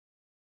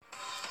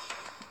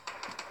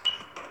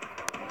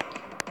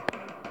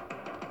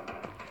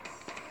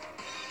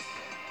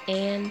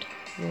And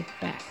we're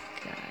back,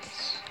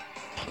 guys.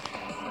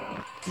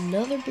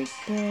 Another Big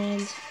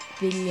Bronze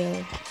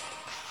video.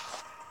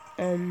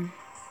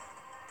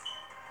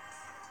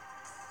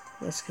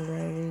 Let's get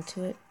right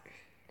into it.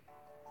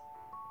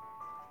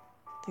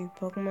 3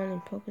 Pokemon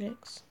in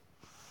Pokedex.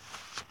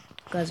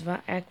 Guys, if I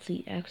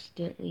actually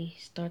accidentally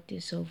start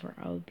this over,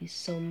 I would be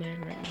so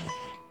mad right now.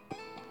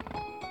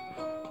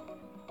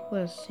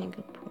 What a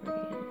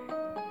Singaporean.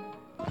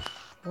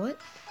 What?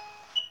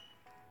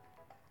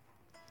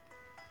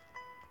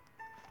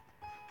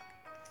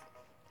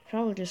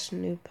 Probably just a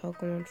new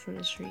Pokemon from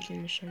this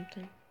region or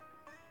something.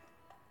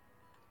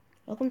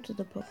 Welcome to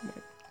the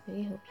Pokemon. Let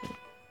me help you.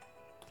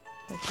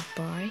 Like to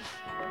buy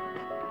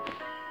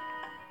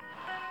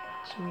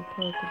some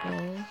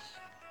Pokeballs.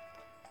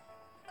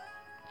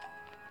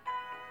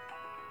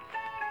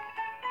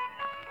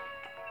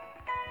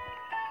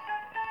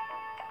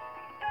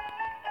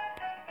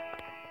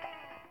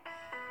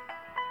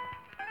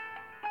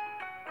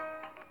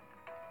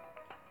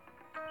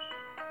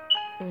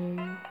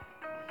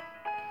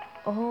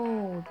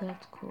 Oh,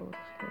 that's cool.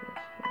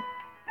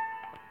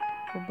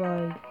 We'll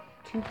buy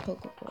 2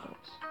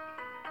 Pokeballs.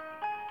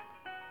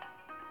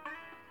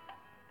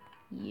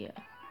 Yeah.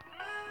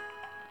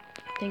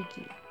 Thank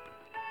you.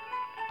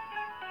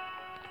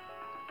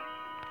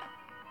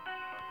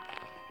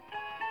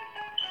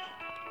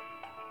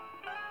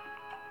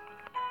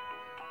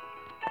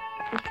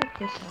 Let's check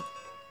this out.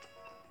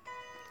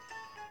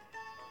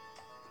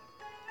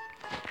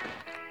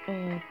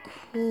 Oh,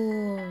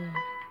 cool.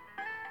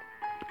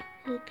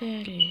 Look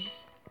at it.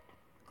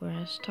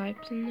 Grass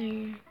types in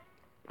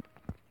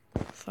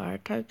there. Fire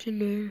types in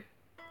there.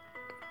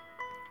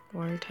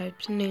 Water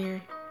types in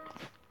there.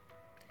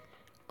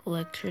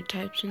 Electric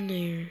types in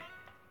there.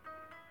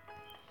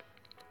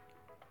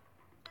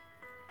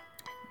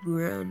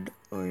 Ground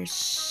or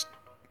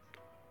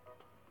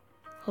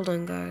Hold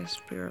on, guys.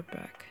 Be right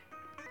back.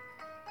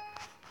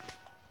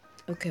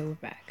 Okay, we're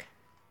back.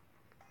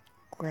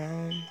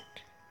 Ground.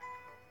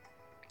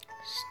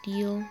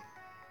 Steel.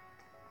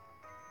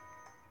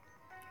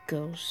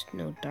 Ghost.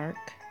 No dark.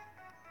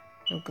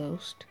 No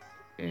ghost.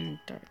 And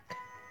dark.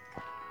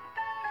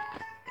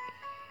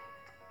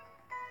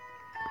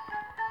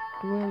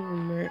 We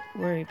won't even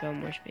worry about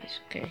more space,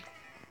 okay?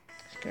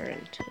 Let's get right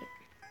into it.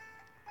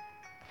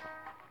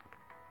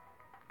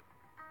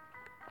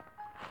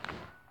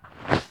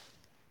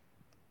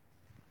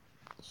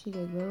 See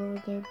that girl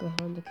over there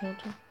behind the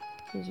counter?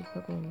 She's a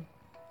Pokemon.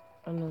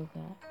 I know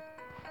that.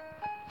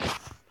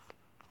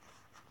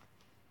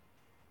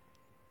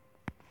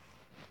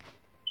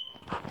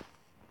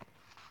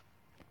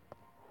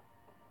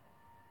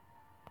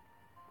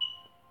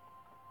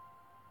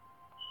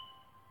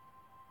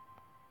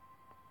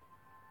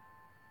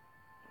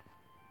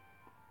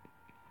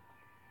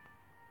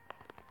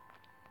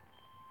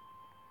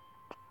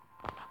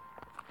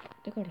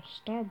 They got a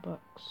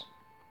Starbucks.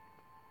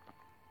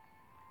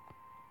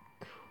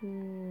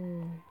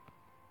 Cool.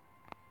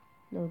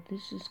 No,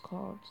 this is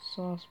called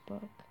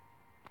Saucebuck.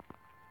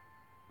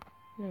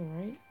 No,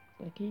 right?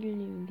 Like, he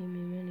didn't even give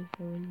me money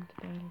for winning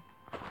the battle.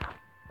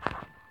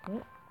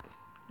 What?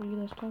 What are you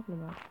guys talking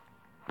about?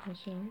 Can I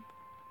sell?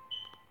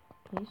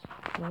 Please?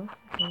 No?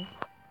 Okay.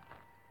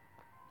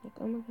 Like,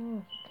 oh my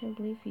gosh, I can't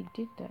believe he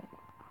did that.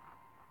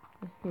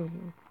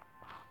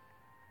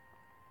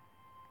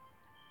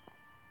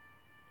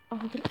 Oh,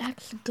 I can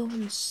actually go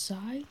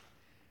inside?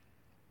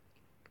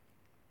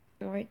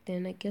 Alright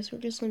then, I guess we're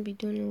just gonna be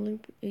doing a little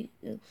bit,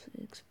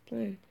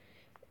 explain.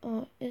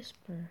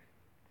 Esper.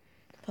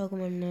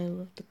 Pokemon and I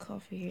love the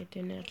coffee here.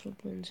 Their natural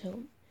blends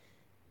help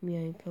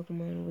meowing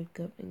Pokemon wake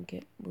up and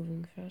get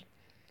moving fast.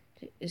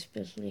 It's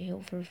especially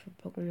helpful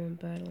for Pokemon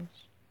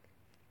battles.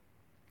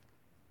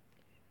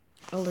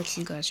 I'll let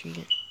you guys read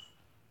it.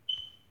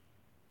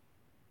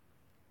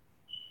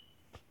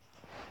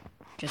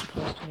 Just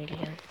pause the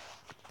video.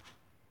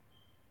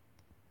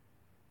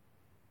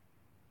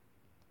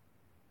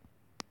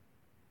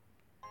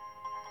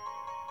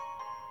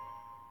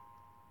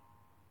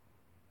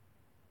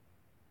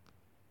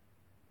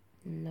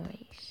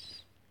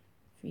 Nice.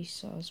 Free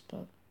sauce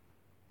bug.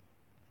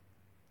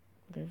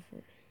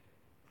 Whatever.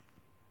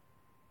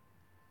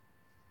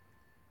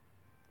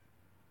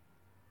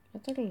 I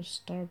thought it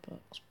was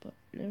Starbucks, but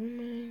never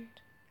mind.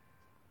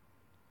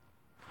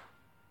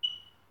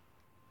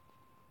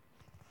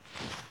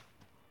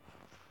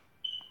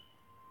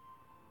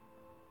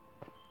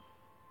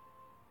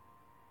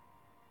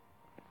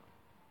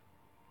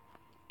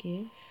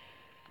 Give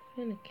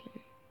Fennekin.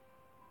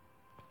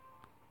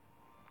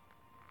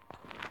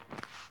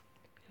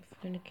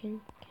 Fennekin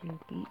can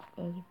beat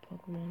other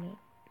Pokemon up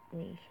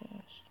really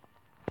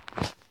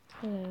fast.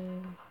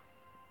 Hello.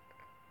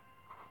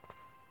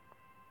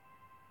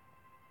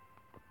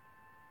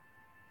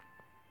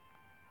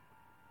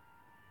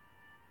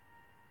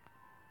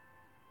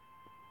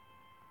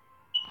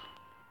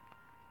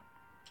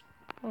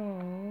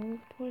 Oh,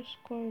 poor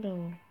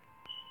Squirtle.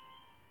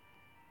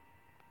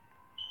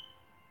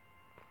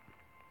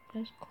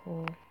 That's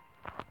cool.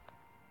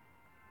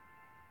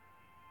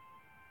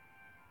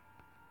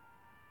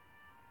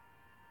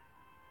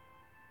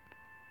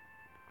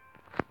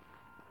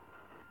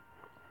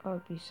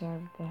 would be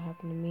sad if that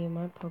happened to me and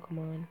my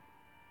Pokemon.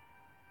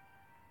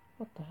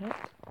 What the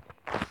heck?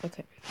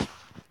 Okay.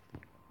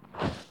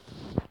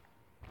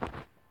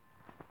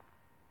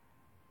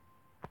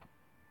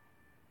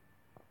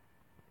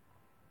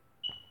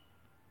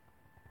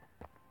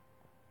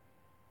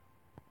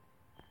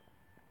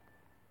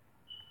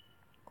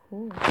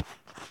 Cool.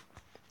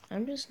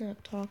 I'm just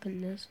not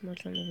talking this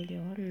much on the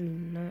video. I do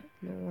not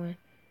know why.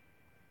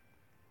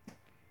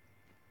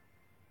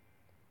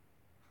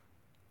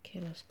 Okay,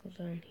 let's go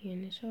down here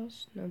in this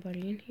house.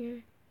 Nobody in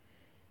here.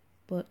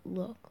 But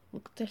look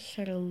at that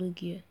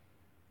Shadowlugia.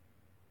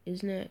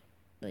 Isn't that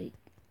like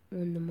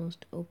one of the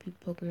most OP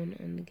Pokemon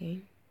in the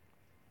game?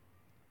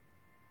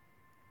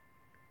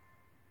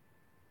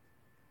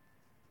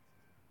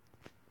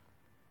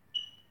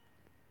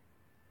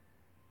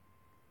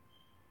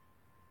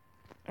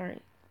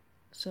 Alright,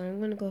 so I'm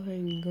gonna go ahead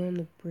and go on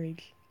the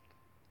bridge.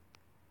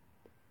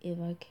 If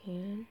I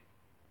can.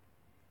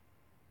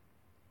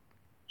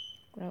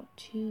 Route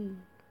 2.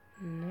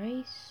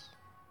 Nice.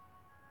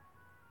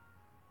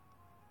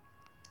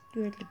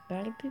 You ready to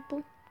battle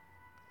people?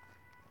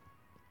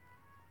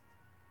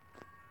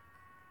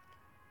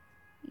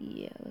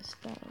 Yeah, let's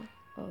battle.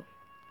 Oh.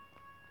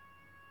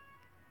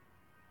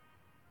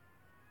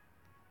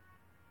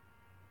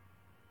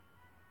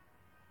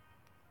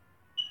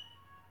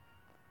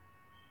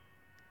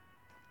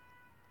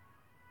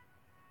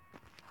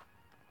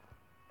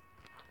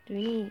 Do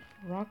we need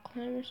rock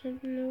climb or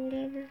something or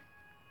whatever?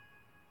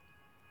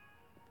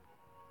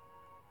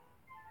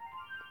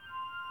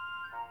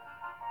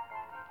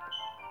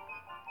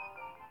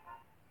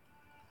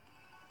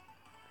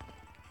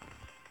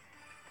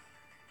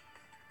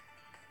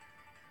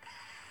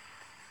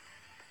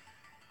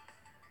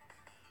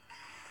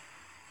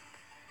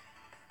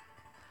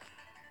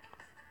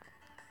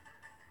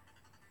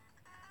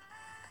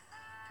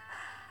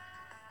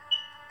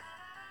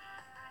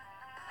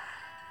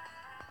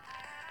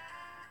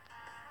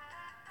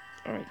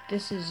 Alright,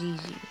 this is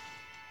easy.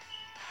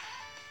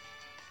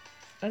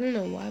 I don't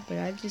know why, but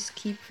I just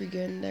keep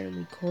forgetting that I'm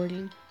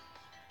recording.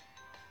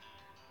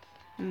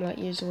 I'm light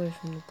years away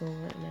from the goal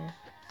right now.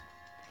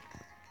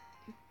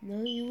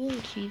 No, you will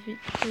achieve it.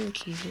 You'll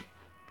achieve it.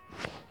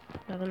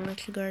 Not gonna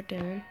let your guard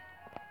down.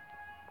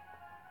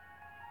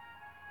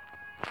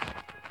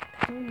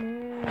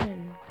 Come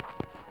on.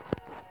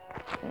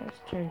 Let's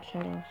turn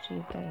chat off, see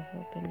if that'll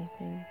help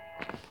anything.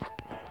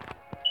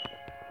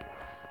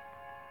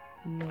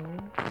 No.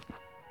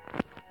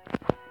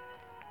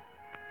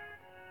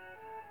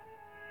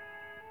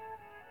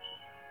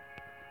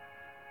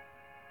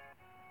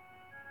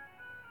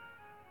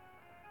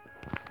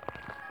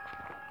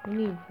 We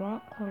need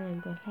rock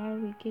climb, but how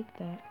do we get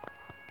that?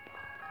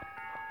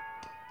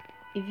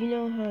 If you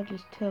know how,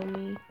 just tell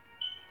me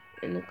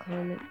in the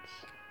comments.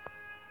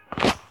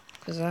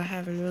 Because I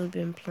haven't really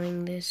been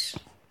playing this.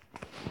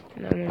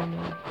 And I wanna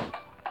know.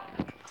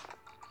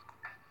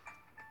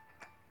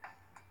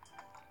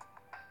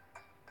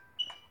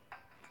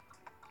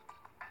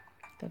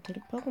 Go to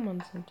the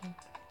Pokemon Center.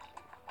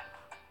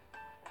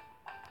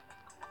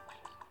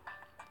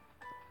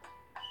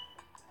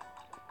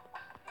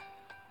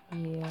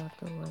 Yeah,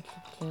 the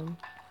electric gym.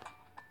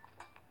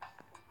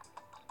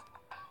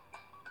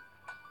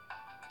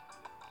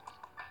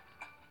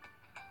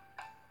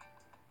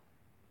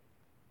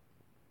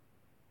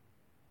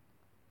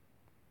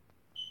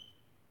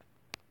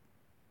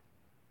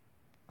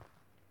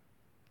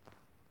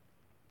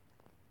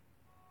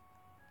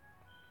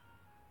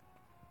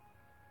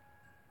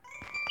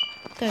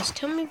 Guys,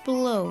 tell me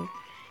below.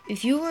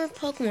 If you were a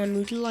Pokemon,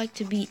 would you like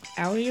to be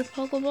out of your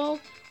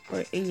Pokeball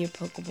or in your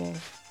Pokeball?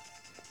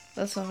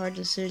 That's a hard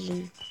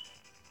decision.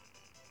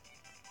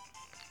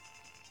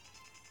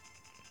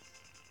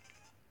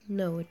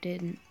 No, it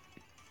didn't.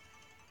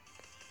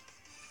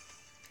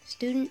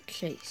 Student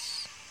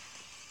Chase.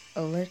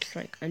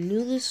 Electric. I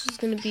knew this was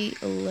going to be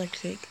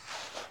electric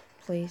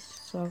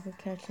place, so I could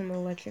catch some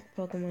electric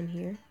Pokemon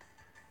here.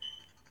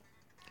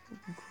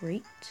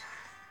 Great.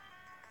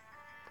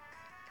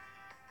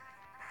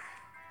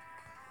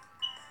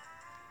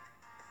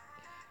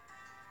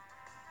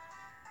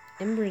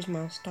 Ember is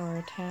my star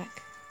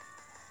attack.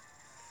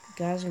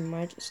 Guys, we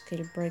might just get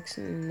a break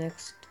in the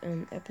next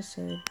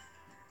episode.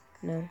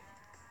 No.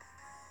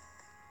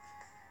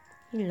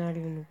 He did not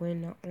even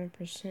win, not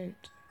 1%.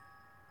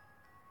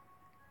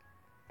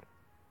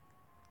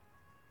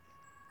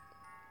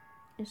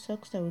 It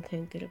sucks that we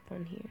can't get up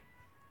on here.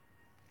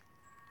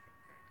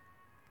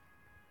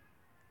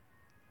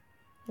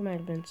 There might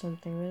have been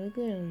something really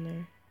good in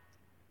there.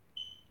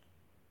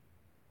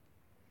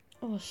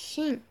 Oh,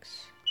 Shinx.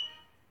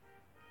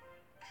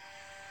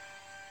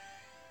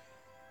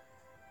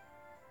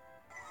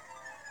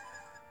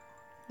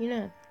 You're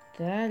not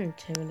that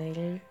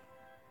intimidating.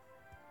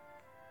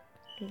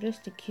 You're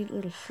just a cute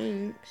little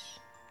Shinx.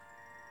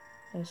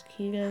 As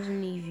cute as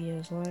an Eevee,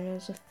 as light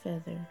as a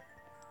feather.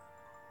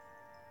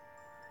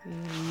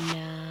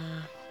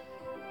 Nah.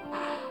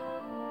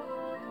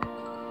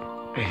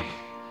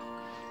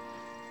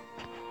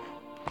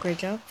 Great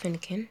job,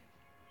 Finnegan.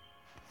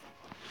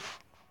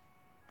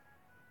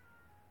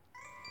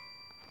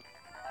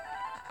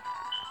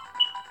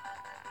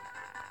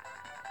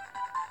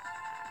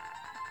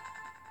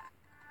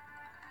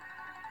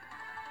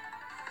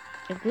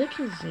 It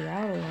glitches it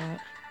out a lot.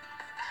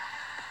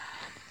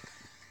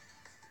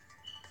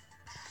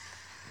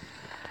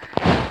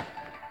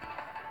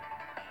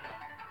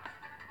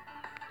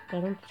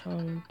 But I'm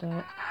fine with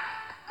that.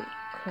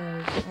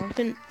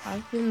 Because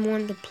I've been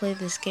wanting to play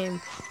this game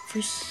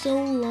for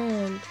so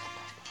long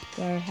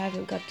that I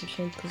haven't got the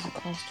chance because it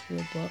costs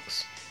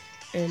Robux.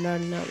 And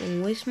I'm not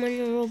going to waste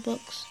money on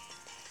Robux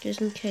just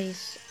in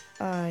case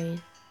I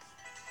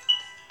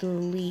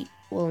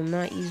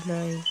not use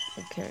my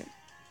account.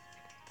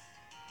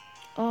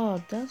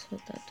 Oh, that's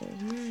what that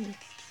does. Nice.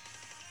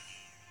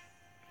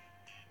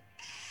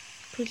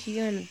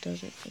 Christiana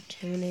doesn't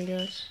intimidate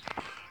us.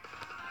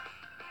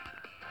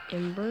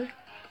 Ember.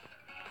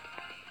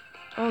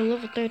 Oh,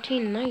 level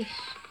 13, nice.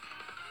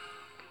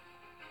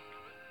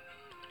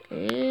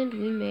 And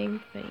we main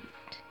faint.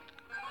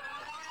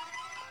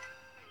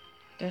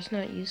 That's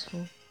not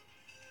useful.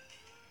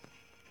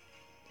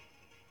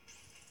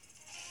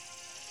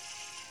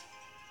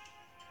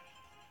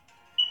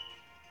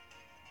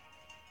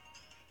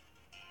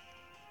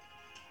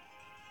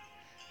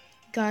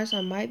 Guys,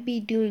 I might be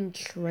doing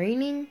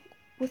training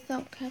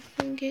without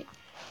capturing it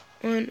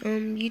on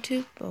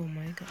YouTube. Oh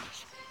my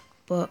gosh.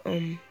 But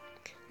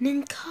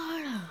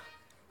Ninkara.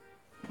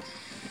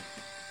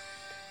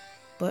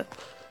 But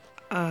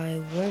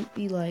I won't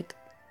be like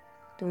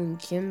doing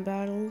gym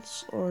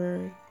battles,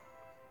 or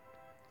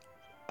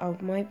I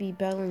might be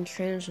battling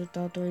trainers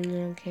without doing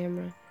it on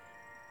camera.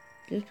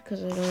 Just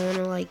because I don't want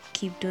to like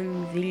keep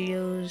doing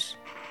videos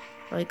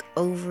like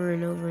over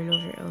and over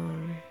and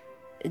over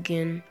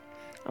again.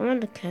 I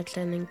want to catch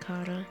that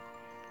Ninkara.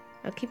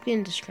 I keep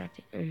getting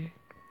distracted.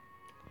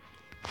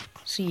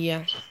 So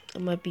yeah, I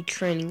might be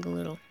training a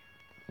little.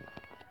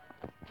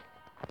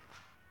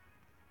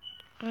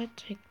 I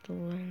take the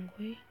long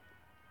way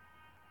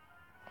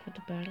for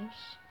the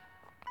battles.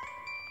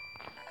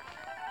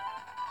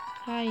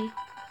 Hi.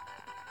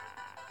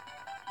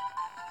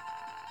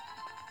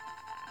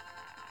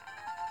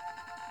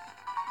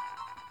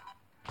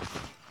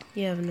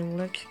 You have an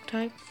electric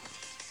type.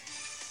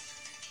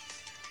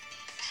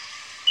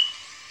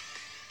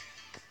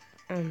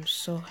 I'm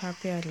so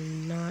happy I did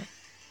not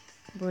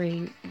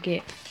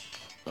get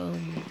a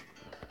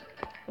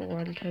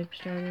water type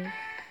starter,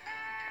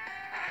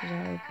 because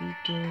I would be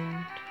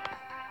doomed.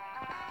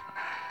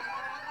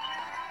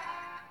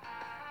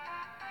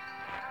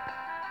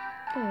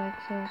 I like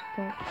sauce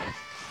pot.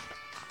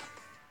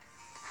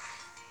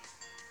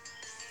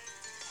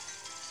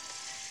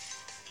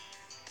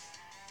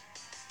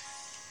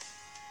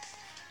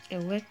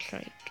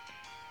 Electric.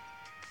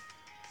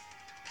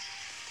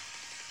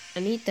 I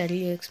need that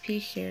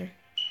EXP share.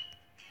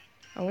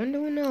 I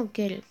wonder when I'll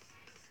get it.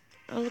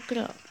 I'll look it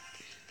up.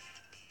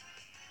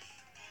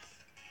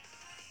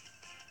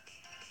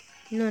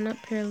 No,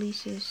 not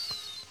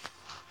paralysis.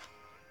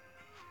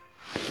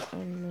 I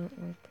don't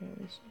know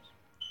paralysis.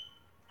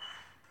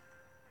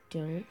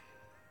 Don't.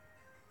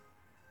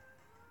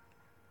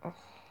 Oh.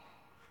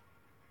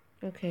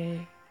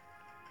 Okay.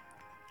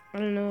 I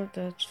don't know if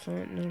that's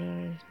fun. No,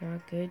 that is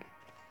not good.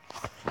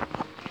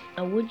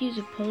 I would use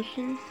a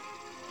potion.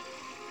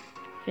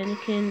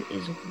 Finnegan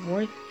is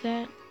worth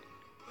that.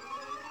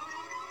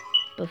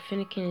 But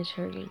Finnegan is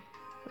hurting.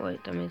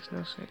 Wait, that makes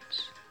no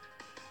sense.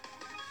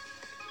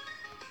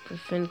 But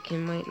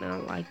Finnegan might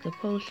not like the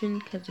potion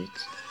because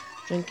it's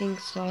drinking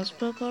sauce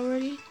milk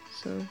already.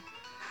 So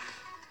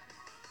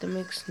that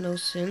makes no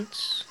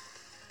sense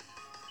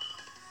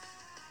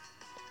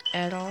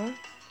at all.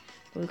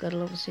 But we got a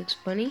level 6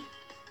 bunny.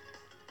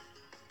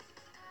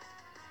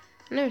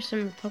 I never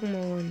seen my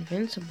Pokemon were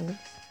invincible.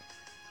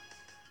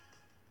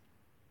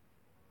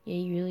 Yeah,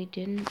 you really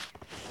didn't?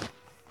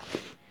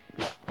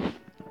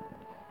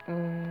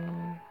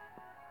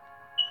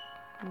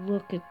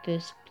 Look at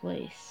this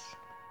place.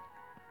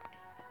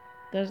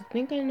 Guys, I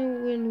think I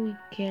know when we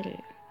get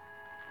it.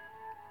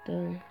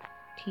 The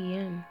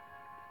TM.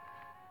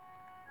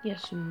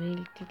 Yes, we made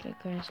it through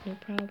that grass, no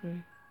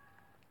problem.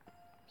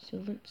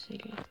 Sylvan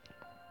City.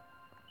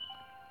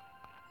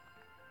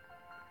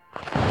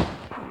 Nice.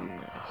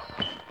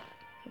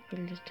 How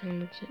pretty this town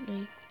looks at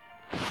night.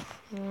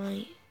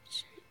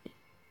 Lights.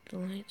 The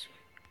lights.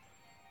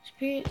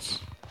 Spirits.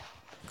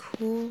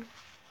 Cool.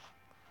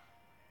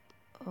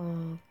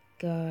 Oh,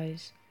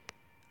 guys.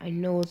 I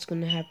know what's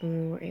gonna happen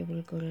when we're able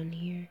to go down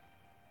here.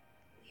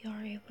 We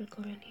are able to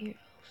go down here.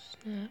 Oh,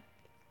 snap.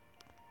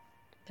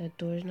 That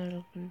door's not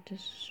open. This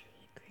is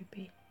really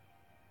creepy.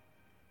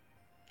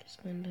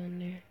 Just going down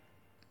there.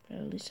 But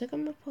at least I got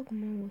my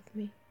Pokemon with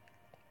me.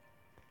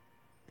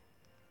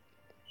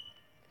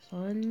 So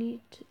I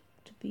need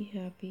to be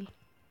happy.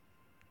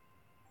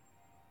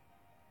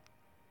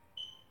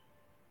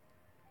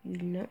 You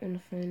do not want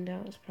to find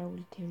out. It's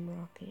probably Team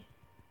Rocket.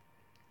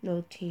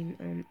 No,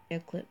 Team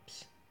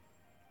Eclipse.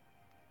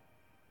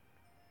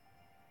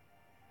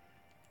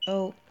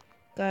 Oh,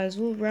 guys,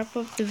 we'll wrap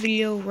up the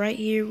video right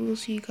here. We'll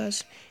see you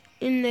guys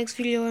in the next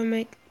video I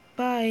make.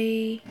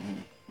 Bye.